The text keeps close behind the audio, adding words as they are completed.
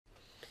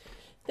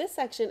This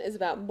section is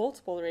about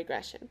multiple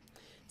regression.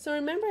 So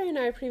remember in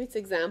our previous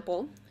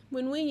example,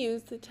 when we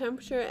used the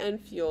temperature and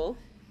fuel,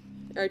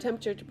 or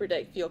temperature to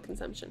predict fuel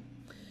consumption.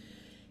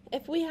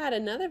 If we had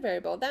another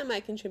variable, that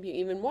might contribute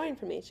even more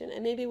information,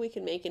 and maybe we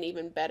can make an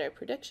even better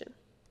prediction.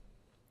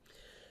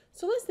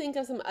 So let's think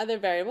of some other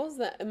variables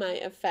that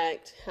might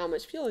affect how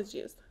much fuel is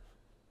used,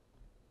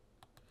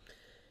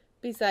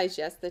 besides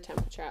just the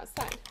temperature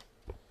outside.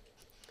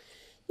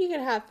 You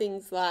could have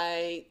things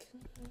like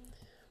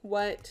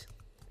what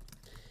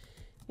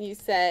you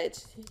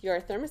set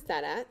your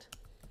thermostat at,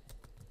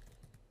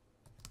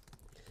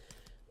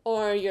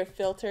 or your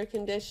filter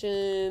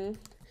condition,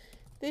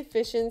 the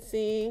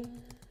efficiency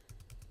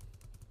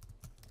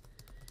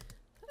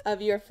of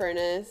your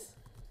furnace,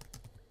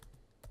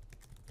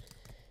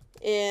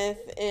 if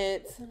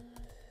it's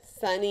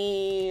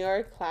sunny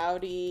or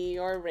cloudy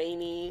or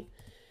rainy,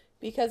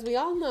 because we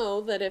all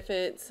know that if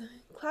it's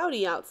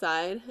cloudy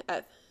outside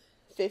at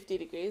 50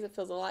 degrees, it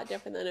feels a lot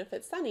different than if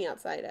it's sunny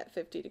outside at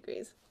 50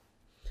 degrees.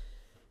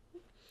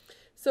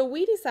 So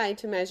we decide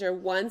to measure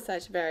one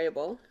such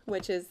variable,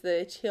 which is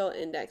the chill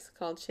index,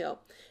 called chill.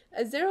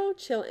 A 0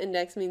 chill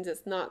index means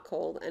it's not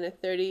cold, and a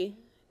 30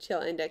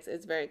 chill index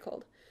is very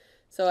cold.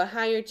 So a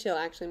higher chill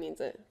actually means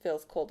it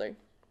feels colder.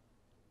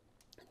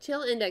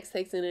 Chill index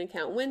takes into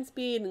account wind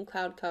speed and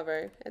cloud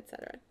cover,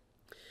 etc.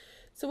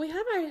 So we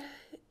have our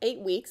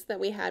 8 weeks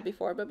that we had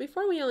before, but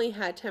before we only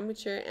had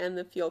temperature and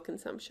the fuel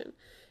consumption.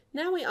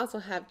 Now we also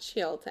have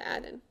chill to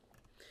add in.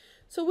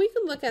 So we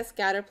can look at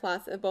scatter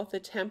plots of both the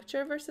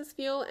temperature versus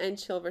fuel and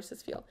chill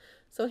versus fuel.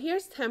 So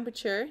here's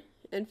temperature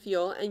and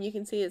fuel, and you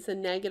can see it's a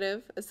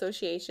negative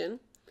association,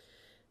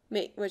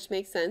 which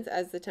makes sense.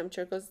 As the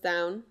temperature goes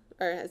down,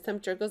 or as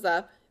temperature goes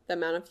up, the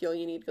amount of fuel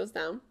you need goes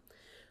down.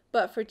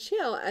 But for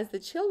chill, as the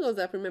chill goes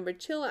up, remember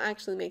chill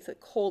actually makes it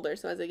colder,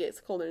 so as it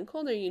gets colder and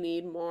colder, you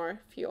need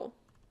more fuel.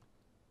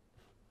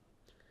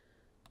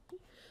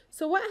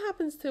 So what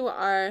happens to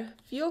our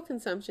fuel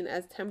consumption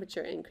as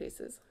temperature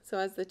increases? So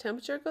as the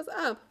temperature goes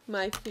up,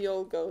 my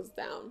fuel goes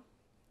down.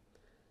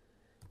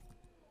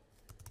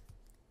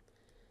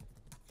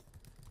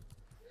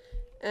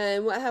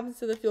 And what happens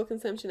to the fuel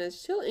consumption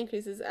as chill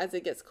increases? As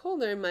it gets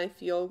colder, my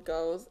fuel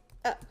goes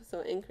up, so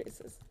it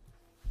increases.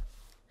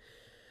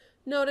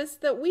 Notice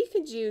that we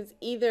could use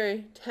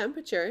either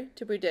temperature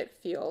to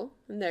predict fuel,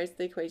 and there's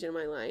the equation of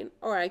my line,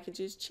 or I could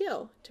use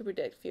chill to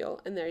predict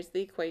fuel, and there's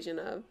the equation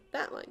of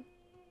that line.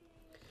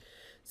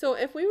 So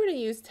if we were to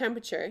use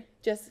temperature,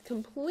 just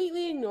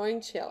completely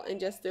ignoring chill and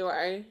just do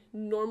our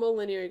normal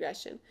linear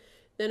regression,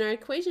 then our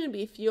equation would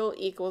be fuel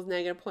equals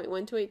negative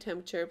 0.128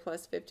 temperature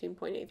plus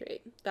 15.838.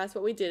 That's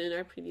what we did in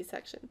our previous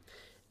section.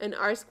 And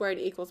R squared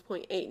equals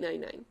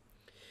 0.899.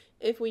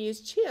 If we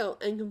use chill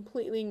and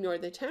completely ignore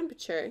the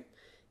temperature,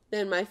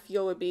 then my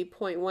fuel would be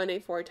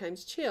 0.184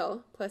 times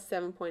chill plus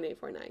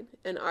 7.849.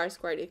 And R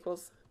squared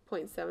equals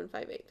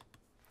 0.758.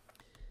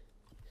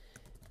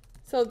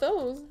 So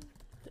those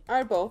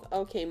are both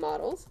okay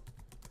models,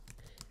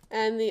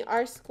 and the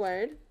R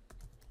squared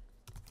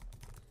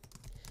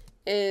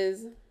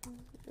is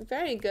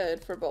very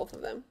good for both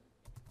of them.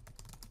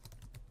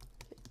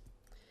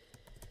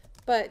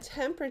 But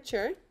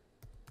temperature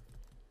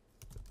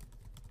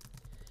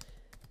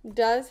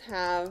does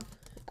have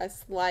a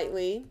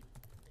slightly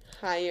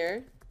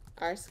higher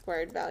R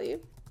squared value,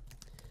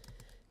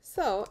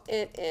 so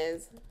it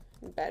is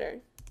better.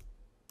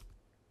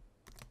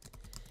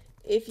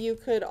 If you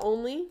could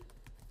only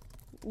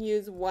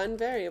use one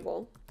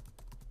variable,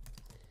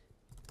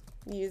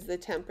 use the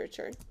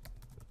temperature.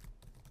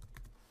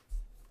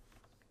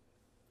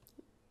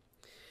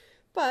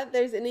 But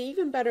there's an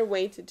even better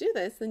way to do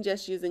this than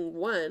just using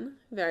one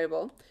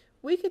variable.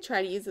 We could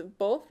try to use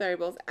both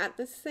variables at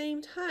the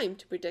same time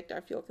to predict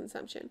our fuel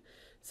consumption.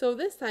 So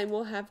this time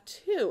we'll have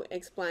two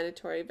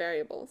explanatory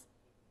variables.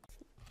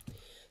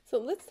 So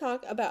let's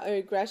talk about a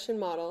regression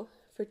model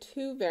for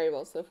two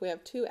variables. So if we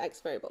have two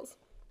x variables,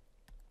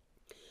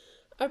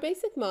 our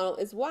basic model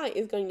is y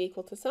is going to be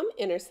equal to some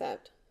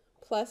intercept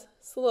plus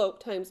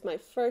slope times my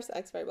first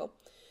x variable.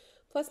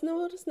 Plus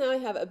notice now I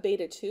have a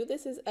beta 2.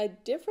 This is a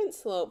different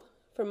slope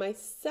for my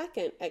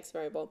second x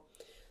variable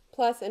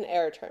plus an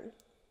error term.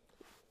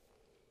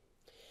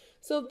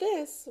 So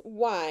this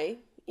y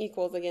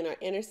equals, again, our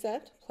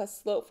intercept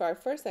plus slope for our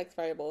first x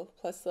variable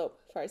plus slope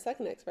for our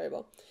second x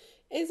variable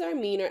is our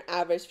mean or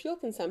average fuel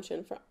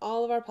consumption for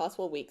all of our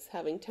possible weeks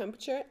having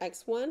temperature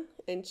x1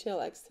 and chill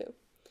x2.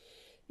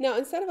 Now,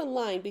 instead of a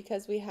line,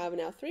 because we have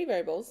now three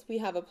variables, we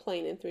have a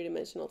plane in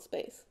three-dimensional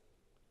space.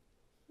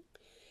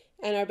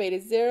 And our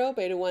beta 0,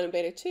 beta 1, and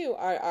beta 2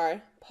 are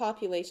our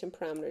population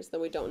parameters that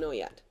we don't know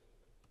yet.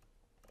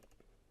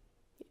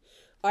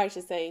 Or I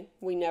should say,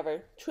 we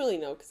never truly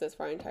know because it's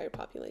for our entire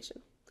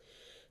population.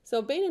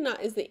 So beta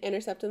naught is the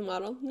intercept in the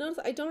model. Notice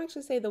I don't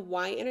actually say the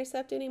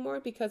y-intercept anymore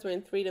because we're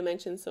in 3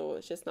 dimensions, so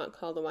it's just not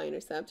called the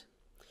y-intercept.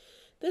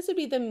 This would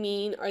be the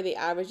mean or the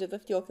average of the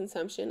fuel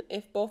consumption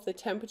if both the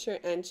temperature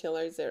and chill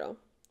are 0.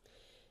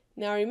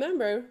 Now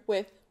remember,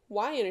 with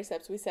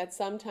y-intercepts, we said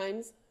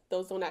sometimes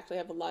those don't actually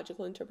have a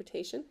logical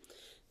interpretation.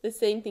 The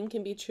same thing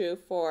can be true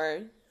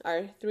for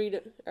our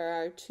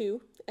our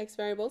two x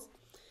variables.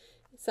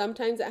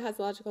 Sometimes it has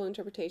logical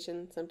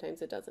interpretation,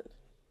 sometimes it doesn't.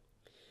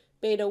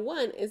 Beta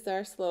 1 is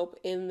our slope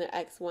in the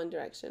x1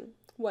 direction.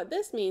 What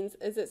this means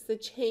is it's the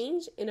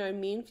change in our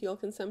mean fuel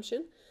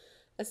consumption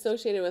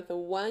associated with a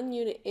 1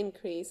 unit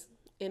increase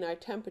in our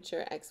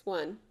temperature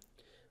x1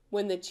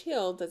 when the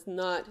chill does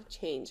not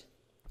change.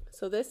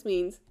 So this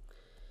means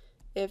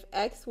if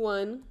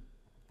x1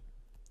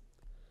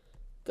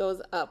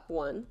 goes up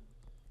 1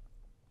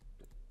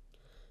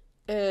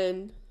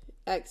 and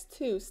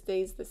x2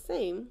 stays the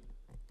same,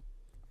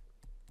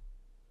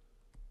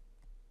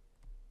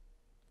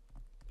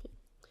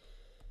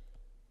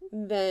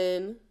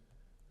 then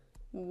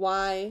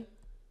y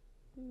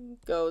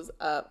goes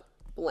up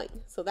blank.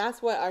 So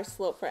that's what our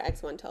slope for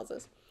x1 tells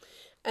us.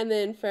 And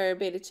then for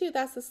beta 2,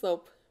 that's the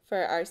slope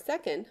for our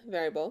second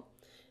variable.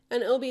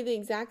 And it'll be the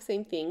exact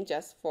same thing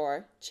just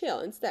for chill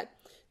instead.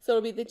 So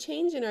it'll be the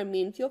change in our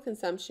mean fuel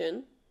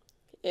consumption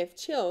if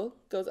chill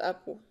goes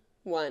up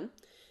 1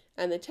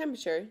 and the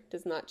temperature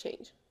does not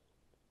change.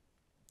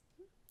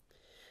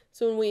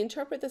 So when we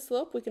interpret the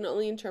slope, we can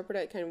only interpret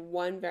it kind of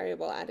one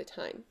variable at a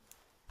time.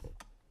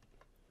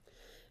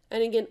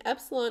 And again,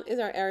 epsilon is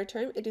our error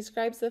term. It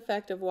describes the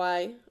effect of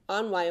y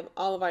on y of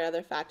all of our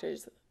other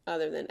factors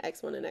other than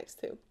x1 and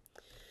x2.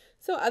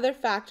 So other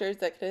factors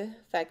that could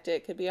affect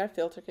it could be our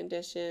filter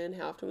condition,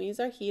 how often we use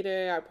our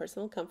heater, our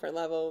personal comfort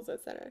levels,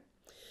 etc.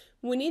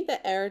 We need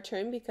the error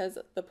term because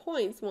the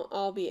points won't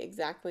all be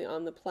exactly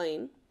on the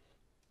plane.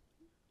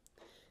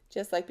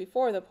 Just like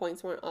before, the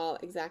points weren't all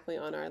exactly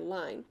on our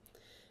line.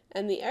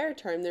 And the error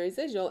term, the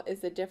residual, is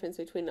the difference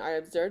between our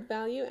observed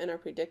value and our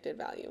predicted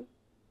value.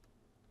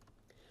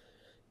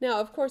 Now,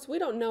 of course, we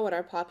don't know what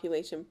our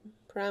population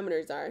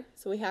parameters are,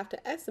 so we have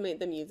to estimate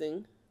them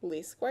using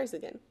least squares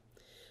again.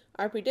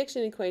 Our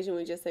prediction equation,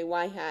 we just say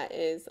y hat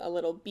is a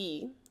little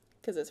b,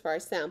 because it's for our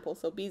sample,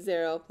 so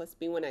b0 plus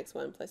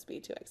b1x1 plus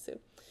b2x2.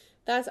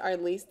 That's our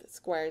least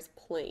squares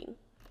plane.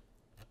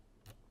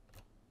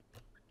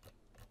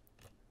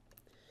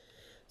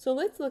 So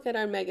let's look at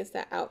our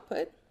megastat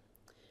output.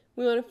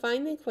 We want to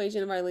find the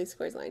equation of our least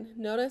squares line.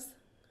 Notice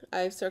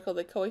I've circled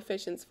the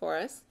coefficients for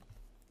us.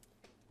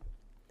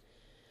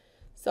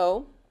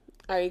 So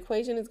our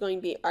equation is going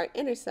to be our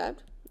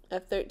intercept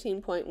of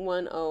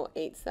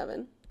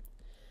 13.1087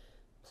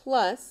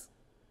 plus,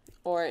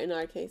 or in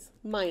our case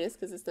minus,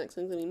 because this next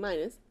one's going to be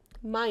minus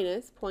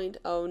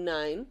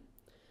 0.09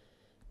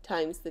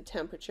 times the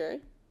temperature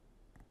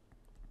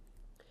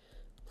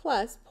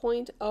plus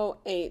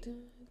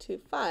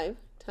 0.0825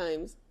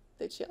 times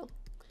the chill.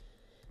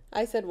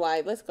 I said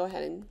y. Let's go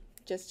ahead and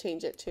just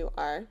change it to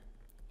our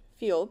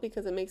fuel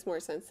because it makes more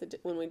sense to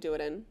when we do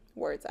it in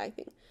words, I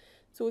think.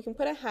 So we can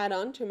put a hat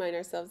on to remind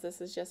ourselves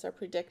this is just our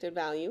predicted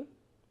value.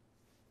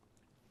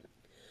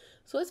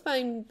 So let's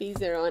find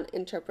B0 and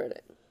interpret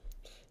it.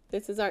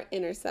 This is our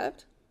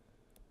intercept.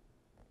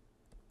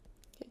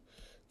 Okay.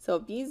 So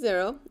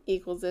B0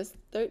 equals this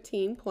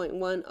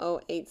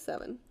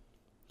 13.1087.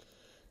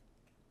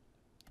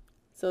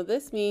 So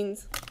this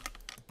means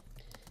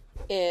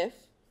if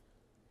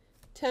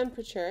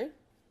temperature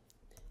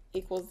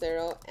equals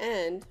 0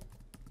 and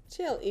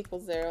chill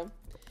equals 0,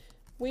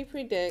 we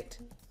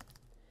predict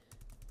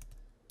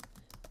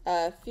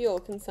fuel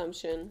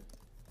consumption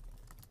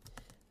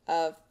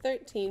of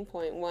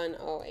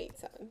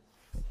 13.1087.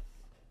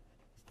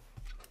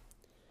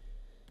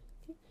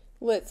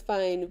 Let's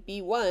find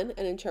B1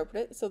 and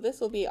interpret it. So this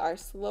will be our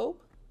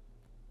slope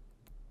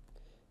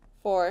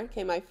for,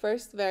 okay, my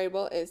first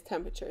variable is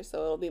temperature,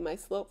 so it'll be my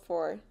slope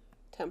for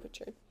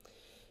temperature.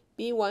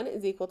 B1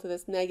 is equal to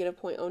this negative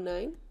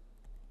 0.09.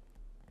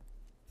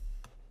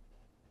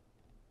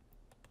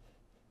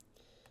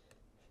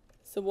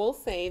 So we'll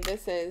say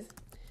this is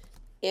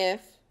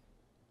if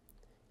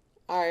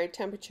our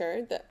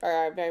temperature, or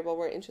our variable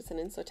we're interested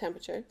in, so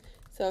temperature.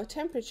 So if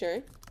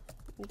temperature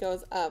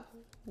goes up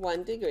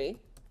 1 degree,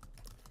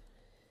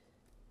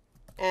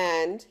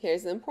 and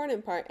here's the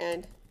important part,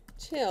 and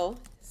chill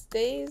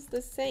stays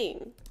the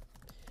same,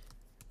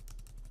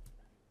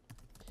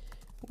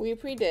 we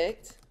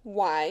predict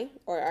y,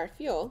 or our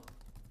fuel,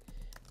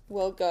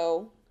 will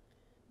go,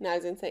 now I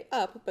was going to say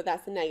up, but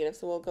that's a negative,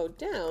 so we'll go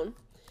down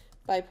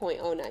by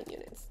 0.09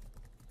 units.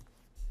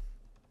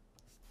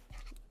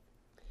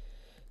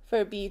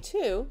 For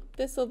B2,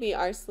 this will be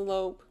our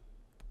slope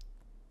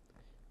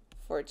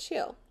for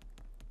chill.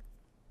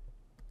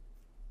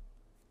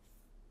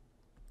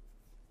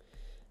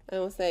 And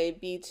we'll say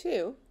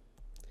B2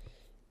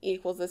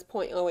 equals this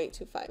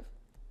 0.0825.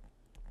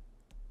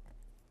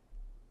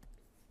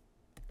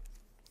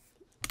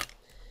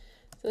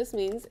 So this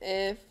means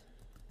if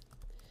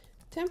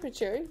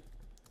temperature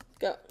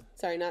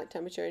not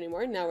temperature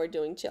anymore, now we're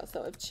doing chill.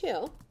 So if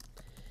chill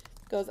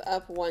goes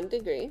up 1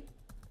 degree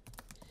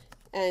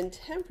and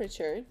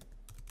temperature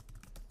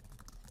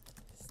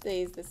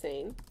stays the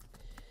same,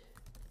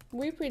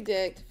 we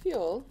predict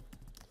fuel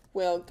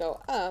will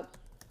go up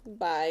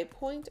by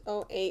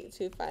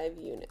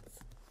 0.0825 units.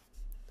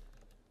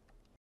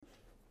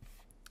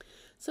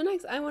 So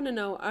next, I want to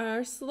know, are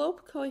our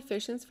slope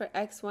coefficients for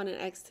x1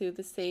 and x2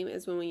 the same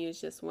as when we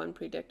use just one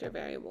predictor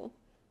variable?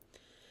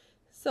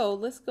 So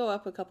let's go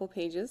up a couple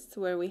pages to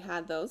where we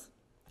had those.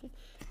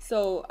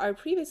 So our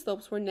previous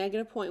slopes were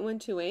negative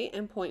 0.128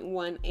 and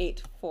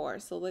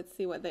 0.184. So let's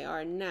see what they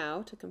are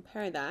now to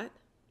compare that.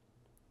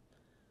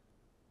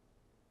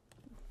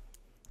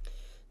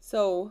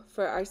 So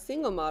for our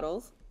single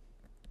models,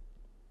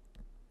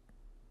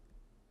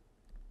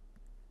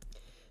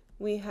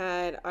 we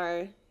had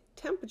our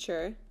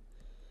temperature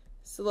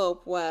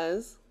slope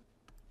was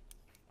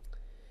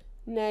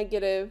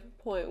negative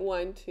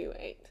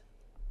 0.128.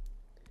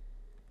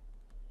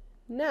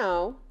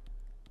 Now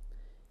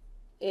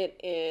it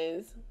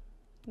is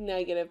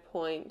negative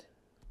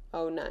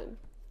 0.09.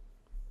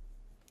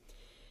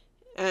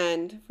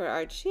 And for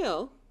our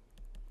chill,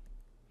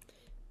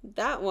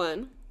 that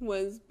one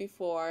was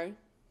before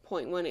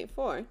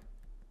 0.184.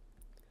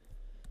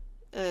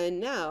 And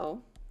now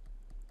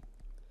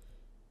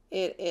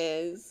it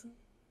is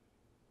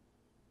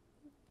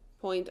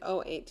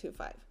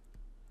 0.0825.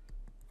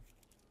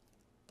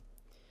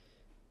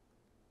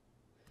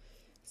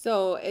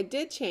 So it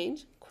did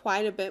change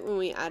quite a bit when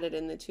we added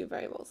in the two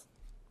variables.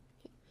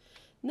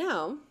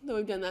 Now that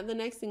we've done that, the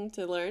next thing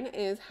to learn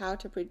is how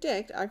to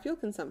predict our fuel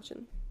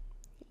consumption.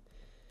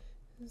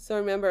 So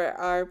remember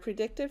our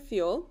predicted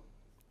fuel.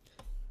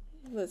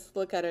 Let's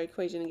look at our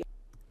equation again.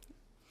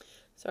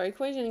 So our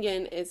equation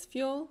again is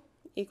fuel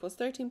equals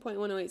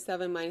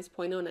 13.1087 minus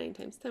 0.09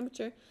 times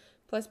temperature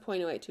plus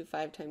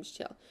 0.0825 times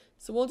chill.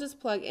 So we'll just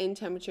plug in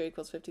temperature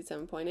equals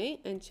 57.8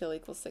 and chill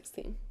equals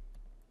 16.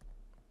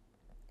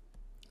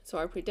 So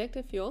our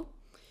predicted fuel,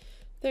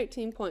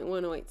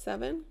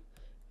 13.1087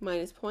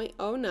 minus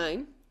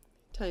 0.09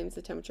 times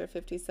the temperature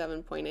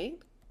 57.8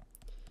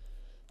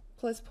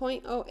 plus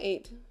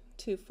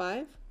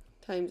 0.0825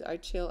 times our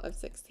chill of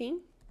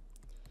 16.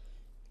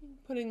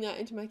 Putting that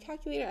into my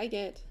calculator, I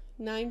get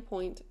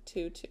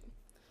 9.22.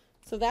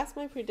 So that's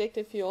my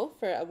predicted fuel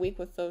for a week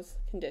with those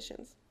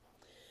conditions.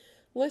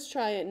 Let's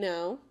try it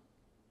now.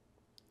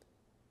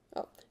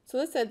 So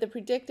this said the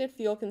predicted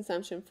fuel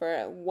consumption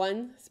for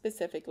one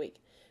specific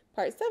week.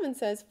 Part 7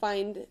 says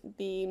find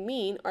the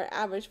mean or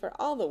average for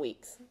all the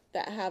weeks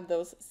that have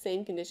those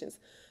same conditions.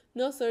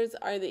 Notice those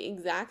are the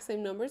exact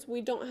same numbers. We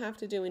don't have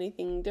to do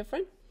anything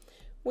different.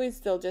 We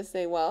still just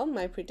say, well,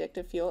 my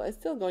predicted fuel is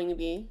still going to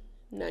be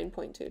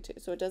 9.22.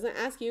 So it doesn't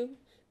ask you,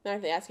 not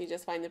if they ask you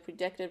just find the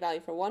predicted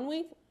value for 1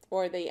 week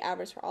or the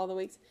average for all the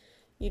weeks,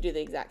 you do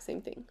the exact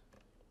same thing.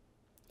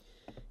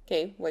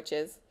 Okay, which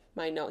is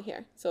my note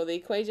here. So the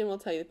equation will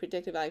tell you the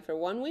predicted value for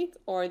 1 week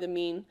or the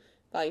mean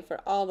value for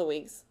all the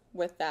weeks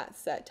with that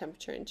set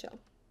temperature and chill.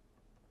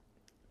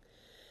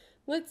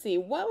 Let's see,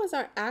 what was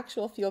our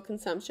actual fuel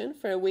consumption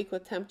for a week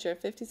with temperature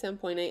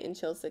 57.8 and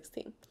chill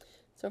 16?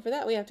 So for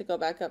that we have to go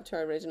back up to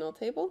our original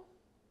table.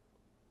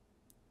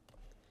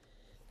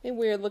 And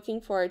we're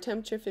looking for a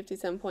temperature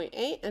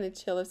 57.8 and a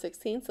chill of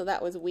 16, so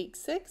that was week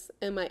 6,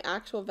 and my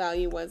actual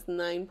value was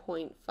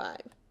 9.5.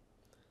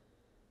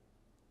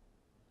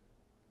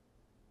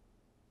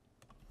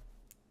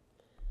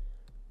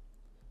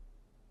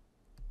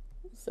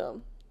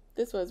 So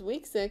this was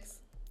week 6,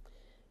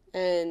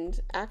 and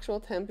actual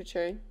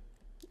temperature,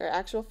 or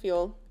actual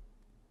fuel,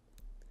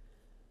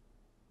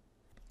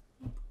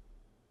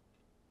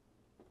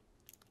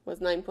 was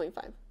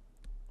 9.5.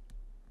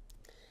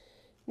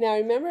 Now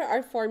remember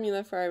our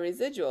formula for our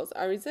residuals.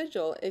 Our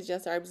residual is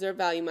just our observed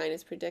value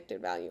minus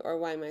predicted value, or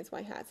y minus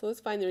y hat. So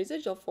let's find the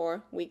residual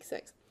for week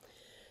 6.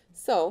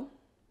 So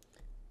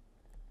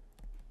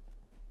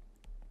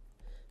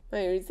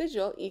my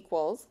residual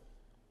equals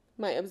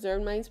my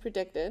observed minus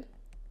predicted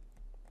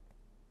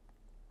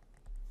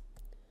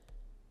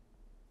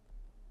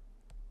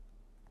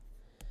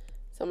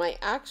So my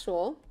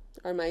actual,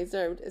 or my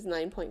observed, is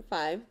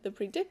 9.5. The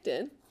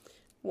predicted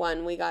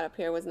one we got up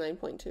here was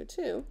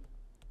 9.22.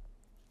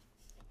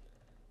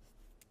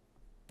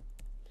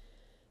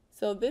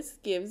 So this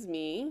gives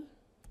me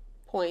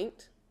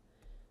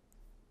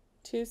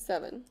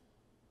 0.27,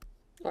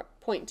 or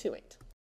 0.28.